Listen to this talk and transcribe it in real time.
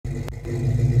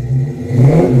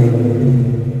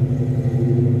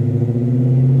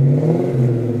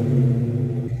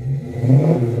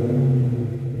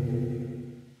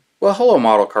Hello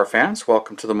model car fans,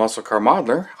 welcome to the Muscle Car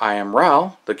Modeler. I am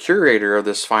Raul, the curator of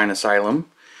this fine asylum,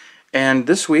 and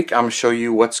this week I'm going to show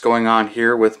you what's going on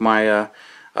here with my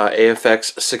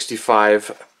AFX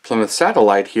 65 Plymouth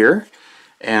Satellite here.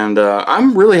 And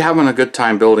I'm really having a good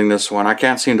time building this one. I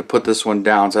can't seem to put this one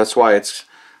down, so that's why it's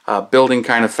building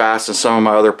kind of fast, and some of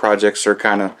my other projects are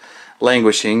kind of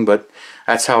languishing, but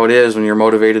that's how it is when you're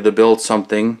motivated to build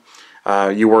something.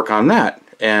 You work on that,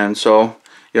 and so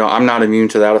I'm not immune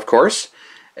to that, of course,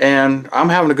 and I'm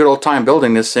having a good old time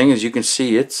building this thing. As you can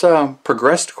see, it's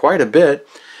progressed quite a bit.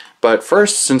 But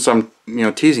first, since I'm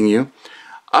teasing you,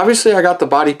 obviously I got the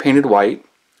body painted white,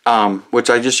 which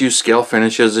I just use scale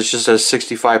finishes. It just says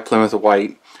 65 Plymouth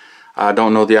white. I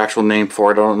don't know the actual name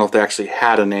for it. I don't know if they actually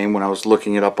had a name when I was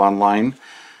looking it up online,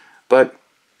 but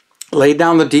laid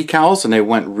down the decals and they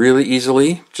went really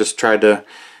easily. Just tried to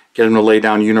get them to lay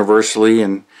down universally,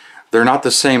 and they're not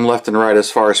the same left and right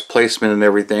as far as placement and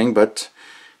everything, but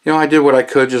I did what I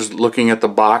could just looking at the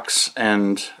box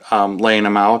and laying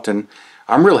them out, and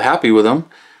I'm real happy with them.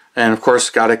 And of course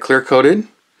got it clear coated,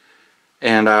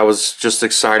 and I was just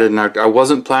excited. And I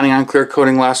wasn't planning on clear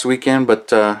coating last weekend, but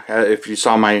if you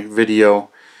saw my video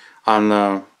on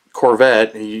the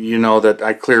Corvette, you know that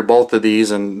I cleared both of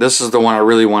these, and this is the one I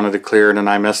really wanted to clear, and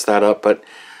I messed that up. But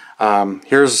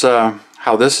here's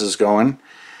how this is going.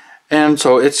 And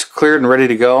so it's cleared and ready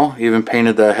to go. Even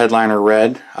painted the headliner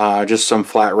red, just some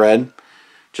flat red,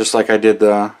 just like I did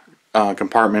the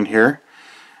compartment here.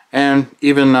 And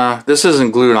even this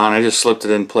isn't glued on, I just slipped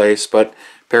it in place, but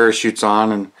parachutes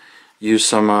on, and used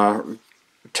some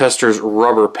Tester's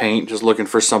rubber paint, just looking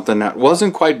for something that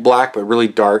wasn't quite black but really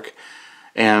dark.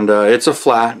 And it's a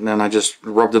flat, and then I just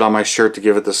rubbed it on my shirt to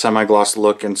give it the semi-gloss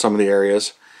look in some of the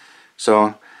areas.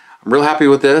 So I'm real happy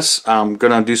with this. I'm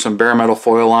gonna do some bare metal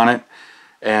foil on it,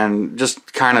 and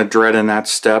just kind of dreading that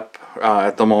step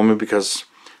at the moment, because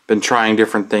I've been trying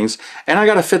different things. And I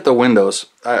gotta fit the windows.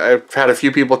 I've had a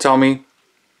few people tell me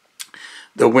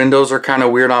the windows are kind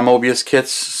of weird on Moebius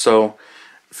kits, so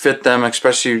fit them,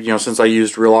 especially since I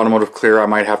used Real Automotive Clear. I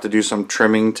might have to do some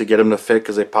trimming to get them to fit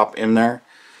because they pop in there.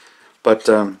 But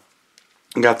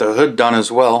got the hood done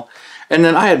as well. And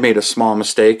then I had made a small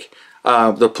mistake.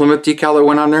 The Plymouth decal that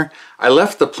went on there, I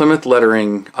left the Plymouth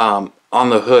lettering on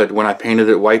the hood when I painted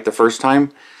it white the first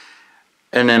time,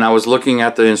 and then I was looking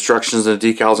at the instructions and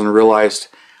the decals and realized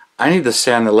I need to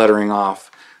sand the lettering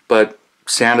off, but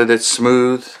sanded it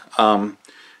smooth,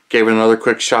 gave it another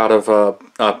quick shot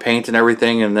of paint and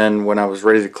everything, and then when I was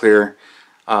ready to clear,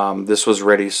 this was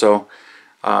ready. So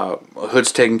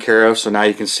hood's taken care of, so now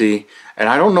you can see. And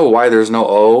I don't know why there's no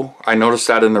O. I noticed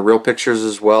that in the real pictures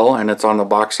as well, and it's on the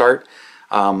box art.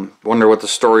 Wonder what the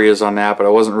story is on that, but I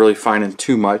wasn't really finding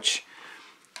too much.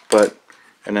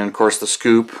 And then of course the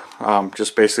scoop,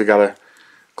 just basically got to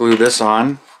glue this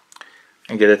on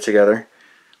and get it together.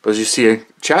 But as you see,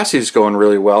 chassis is going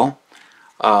really well.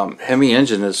 Hemi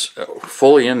engine is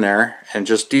fully in there and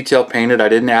just detail painted. I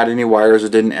didn't add any wires. I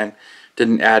didn't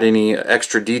add any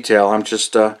extra detail. I'm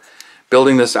just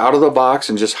building this out of the box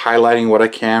and just highlighting what I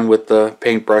can with the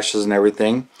paint brushes and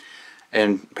everything,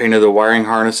 and painted the wiring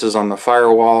harnesses on the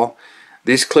firewall.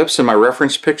 These clips in my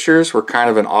reference pictures were kind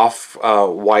of an off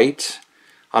white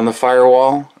on the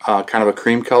firewall, kind of a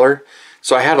cream color.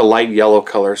 So I had a light yellow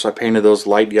color, so I painted those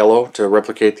light yellow to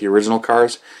replicate the original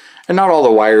cars. And not all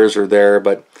the wires are there,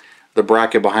 but the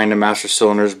bracket behind the master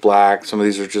cylinder is black. Some of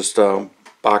these are just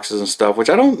boxes and stuff, which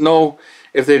I don't know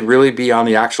if they'd really be on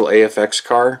the actual AFX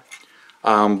car,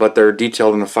 but they're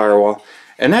detailed in the firewall.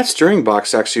 And that steering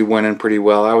box actually went in pretty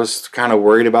well. I was kind of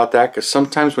worried about that, because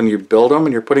sometimes when you build them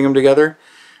and you're putting them together,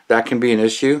 that can be an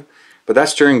issue. But that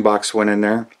steering box went in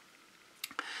there.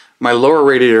 My lower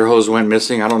radiator hose went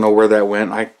missing. I don't know where that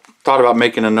went. I thought about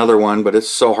making another one, but it's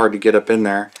so hard to get up in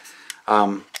there.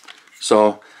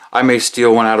 So I may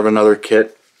steal one out of another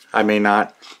kit. I may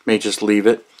not. May just leave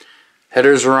it.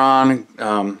 Headers are on.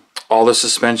 All the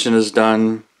suspension is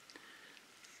done,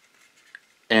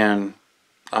 and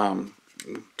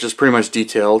just pretty much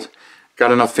detailed.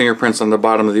 Got enough fingerprints on the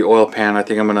bottom of the oil pan. I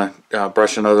think I'm gonna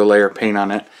brush another layer of paint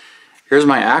on it. Here's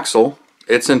my axle.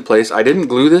 It's in place. I didn't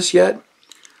glue this yet.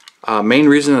 Main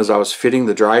reason is I was fitting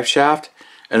the drive shaft,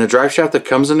 and the drive shaft that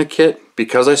comes in the kit,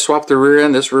 because I swapped the rear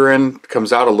end, this rear end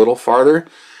comes out a little farther,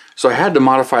 so I had to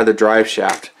modify the drive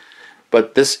shaft.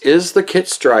 But this is the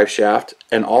kit's drive shaft,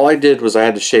 and all I did was I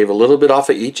had to shave a little bit off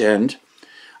of each end.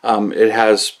 It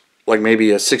has like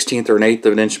maybe a 1/16 or an 1/8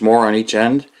 of an inch more on each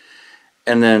end,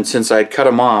 and then since I'd cut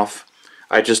them off,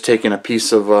 I'd just taken a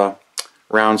piece of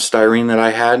round styrene that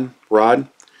I had, rod,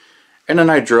 and then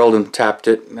I drilled and tapped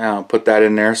it, put that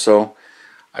in there. So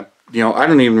I you know, I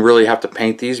don't even really have to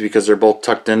paint these because they're both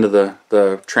tucked into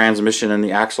the transmission and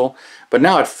the axle. But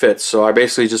now it fits, so I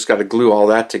basically just got to glue all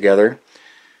that together.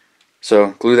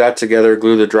 So glue that together,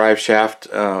 glue the drive shaft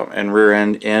and rear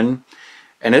end in,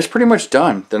 and it's pretty much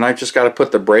done. Then I just got to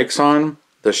put the brakes on,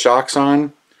 the shocks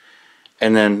on,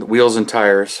 and then wheels and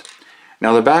tires.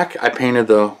 Now the back, I painted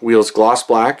the wheels gloss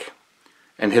black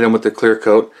and hit them with the clear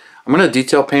coat. I'm going to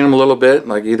detail paint them a little bit,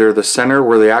 like either the center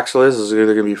where the axle is either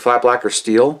going to be flat black or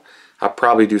steel. I'll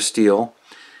probably do steel,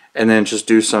 and then just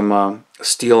do some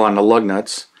steel on the lug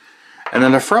nuts. And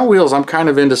then the front wheels, I'm kind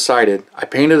of undecided. I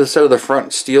painted a set of the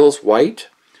front steels white,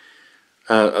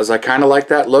 as I kind of like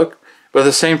that look. But at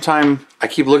the same time, I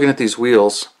keep looking at these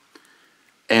wheels,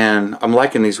 and I'm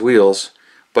liking these wheels.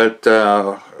 But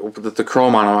with the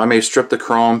chrome on them, I may strip the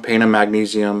chrome, paint them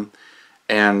magnesium,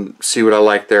 and see what I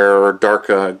like there, or dark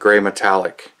gray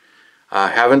metallic. I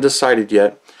haven't decided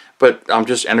yet, but I'm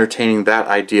just entertaining that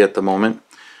idea at the moment.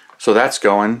 So that's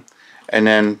going. And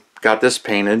then got this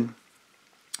painted,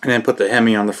 and then put the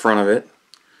Hemi on the front of it.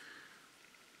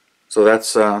 So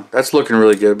that's looking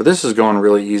really good, but this is going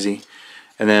really easy.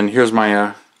 And then here's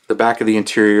my the back of the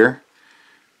interior.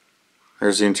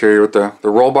 There's the interior with the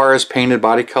roll bar is painted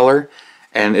body color,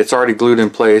 and it's already glued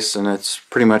in place, and it's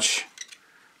pretty much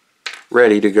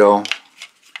ready to go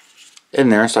in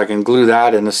there. So I can glue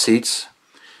that in the seats,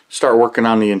 start working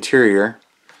on the interior.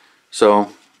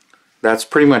 So that's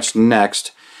pretty much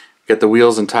next. Get the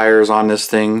wheels and tires on this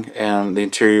thing and the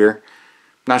interior.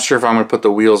 Not sure if I'm going to put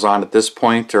the wheels on at this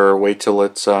point or wait till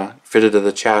it's fitted to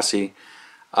the chassis,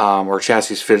 or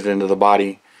chassis fitted into the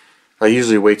body. I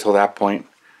usually wait till that point.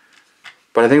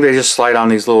 But I think they just slide on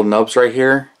these little nubs right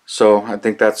here. So I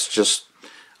think that's just,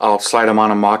 I'll slide them on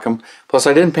and mock them. Plus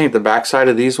I didn't paint the back side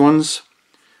of these ones,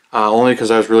 only because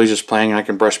I was really just playing and I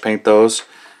can brush paint those.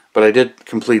 But I did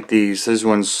complete these. These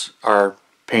ones are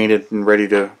painted and ready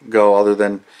to go, other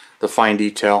than the fine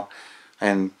detail,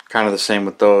 and kind of the same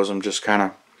with those. I'm just kind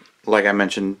of, like I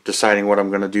mentioned, deciding what I'm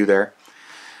going to do there.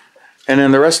 And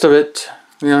then the rest of it,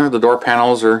 you know, the door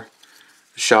panels are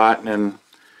shot, and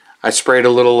I sprayed a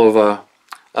little of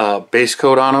a base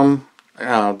coat on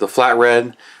them, the flat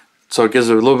red, so it gives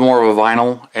it a little bit more of a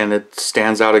vinyl, and it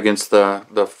stands out against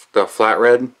the flat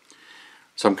red.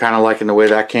 So I'm kind of liking the way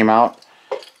that came out.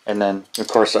 And then of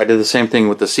course I did the same thing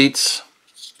with the seats.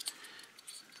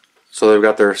 So they've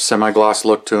got their semi-gloss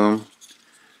look to them.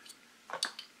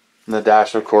 And the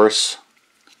dash, of course.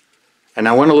 And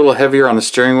I went a little heavier on the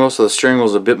steering wheel, so the steering wheel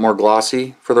is a bit more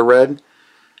glossy for the red.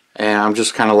 And I'm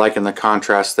just kind of liking the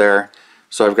contrast there.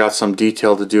 So I've got some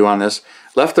detail to do on this.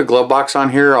 Left the glove box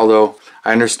on here, although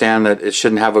I understand that it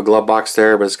shouldn't have a glove box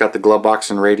there, but it's got the glove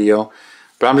box and radio.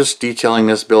 But I'm just detailing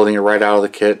this, building it right out of the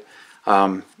kit.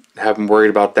 Haven't worried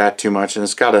about that too much. And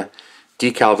it's got a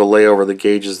decal to lay over the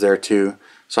gauges there too.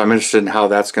 So I'm interested in how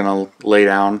that's going to lay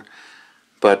down.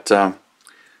 But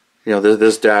you know,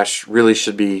 this dash really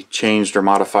should be changed or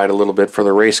modified a little bit for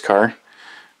the race car,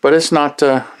 but it's not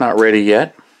ready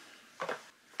yet.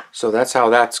 So that's how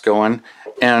that's going.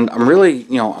 And I'm really,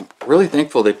 you know, I'm really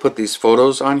thankful they put these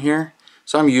photos on here.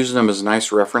 So I'm using them as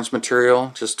nice reference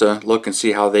material just to look and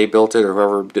see how they built it, or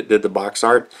whoever did the box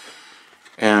art.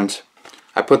 And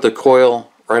I put the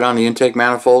coil right on the intake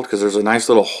manifold because there's a nice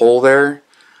little hole there.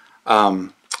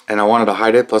 And I wanted to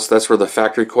hide it, plus that's where the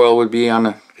factory coil would be on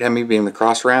the Hemi, being the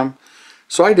cross ram.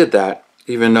 So I did that,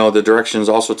 even though the directions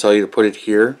also tell you to put it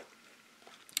here.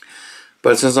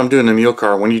 But since I'm doing the mule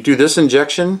car, when you do this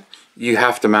injection, you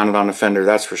have to mount it on the fender,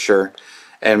 that's for sure.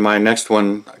 And my next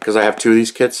one, because I have two of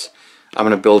these kits, I'm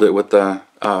going to build it with the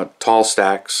tall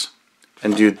stacks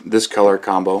and do this color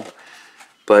combo.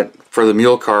 But for the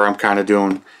mule car, I'm kind of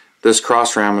doing this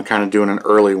cross ram, I'm kind of doing an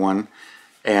early one.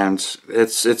 And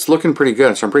it's looking pretty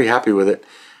good, so I'm pretty happy with it.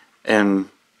 And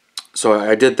so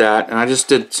I did that, and I just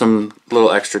did some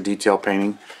little extra detail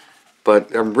painting.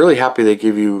 But I'm really happy they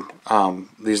give you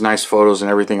these nice photos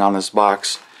and everything on this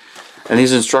box. And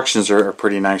these instructions are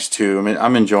pretty nice too. I mean,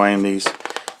 I'm enjoying these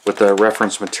with the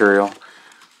reference material.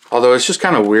 Although it's just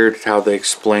kind of weird how they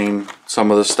explain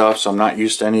some of the stuff, so I'm not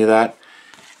used to any of that.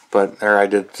 But there I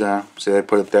did, see they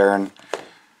put it there, and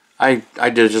I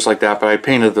did it just like that, but I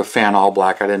painted the fan all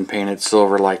black. I didn't paint it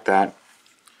silver like that.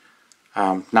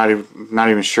 Not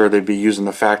even sure they'd be using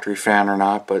the factory fan or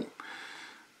not, but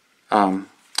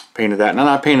painted that. And then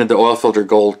I painted the oil filter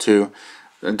gold too.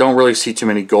 I don't really see too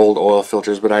many gold oil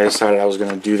filters, but I decided I was going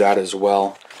to do that as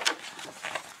well.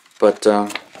 But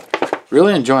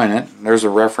really enjoying it. There's a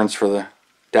reference for the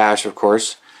dash, of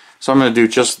course. So I'm going to do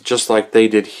just like they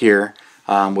did here,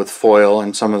 with foil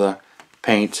and some of the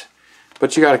paint.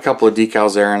 But you got a couple of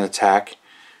decals there and a tack.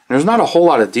 there's not a whole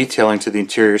lot of detailing to the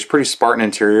interior. It's pretty Spartan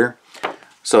interior,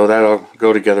 so that'll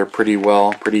go together pretty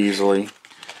well, pretty easily.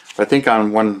 But I think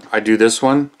on when I do this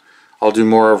one, I'll do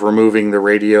more of removing the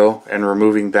radio and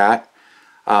removing that.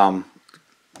 And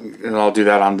I'll do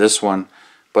that on this one.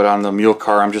 But on the mule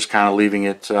car, I'm just kind of leaving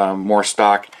it more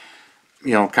stock.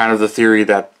 You know, kind of the theory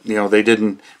that, you know, they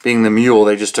didn't, being the mule,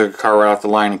 they just took a car right off the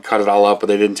line and cut it all up, but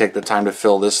they didn't take the time to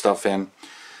fill this stuff in.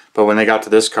 But when they got to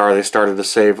this car, they started to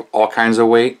save all kinds of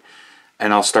weight,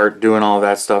 and I'll start doing all of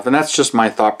that stuff. And that's just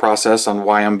my thought process on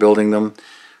why I'm building them.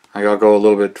 I'll go a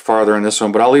little bit farther in this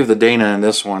one, but I'll leave the Dana in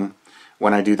this one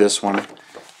when I do this one.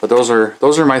 But those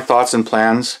are my thoughts and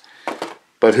plans.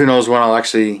 But who knows when I'll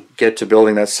actually get to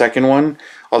building that second one.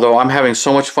 Although I'm having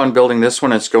so much fun building this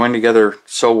one, it's going together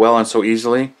so well and so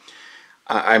easily,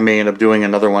 I may end up doing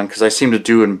another one, because I seem to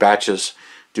do in batches,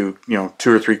 do, you know,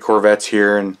 2 or 3 Corvettes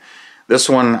here, and this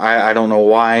one I don't know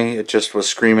why, it just was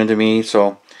screaming to me,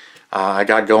 so I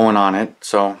got going on it.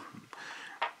 So,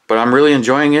 but I'm really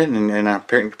enjoying it, and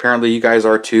apparently you guys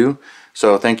are too.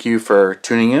 So thank you for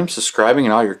tuning in, subscribing,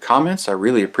 and all your comments. I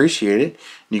really appreciate it.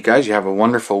 You guys, you have a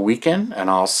wonderful weekend, and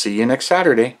I'll see you next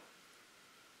Saturday.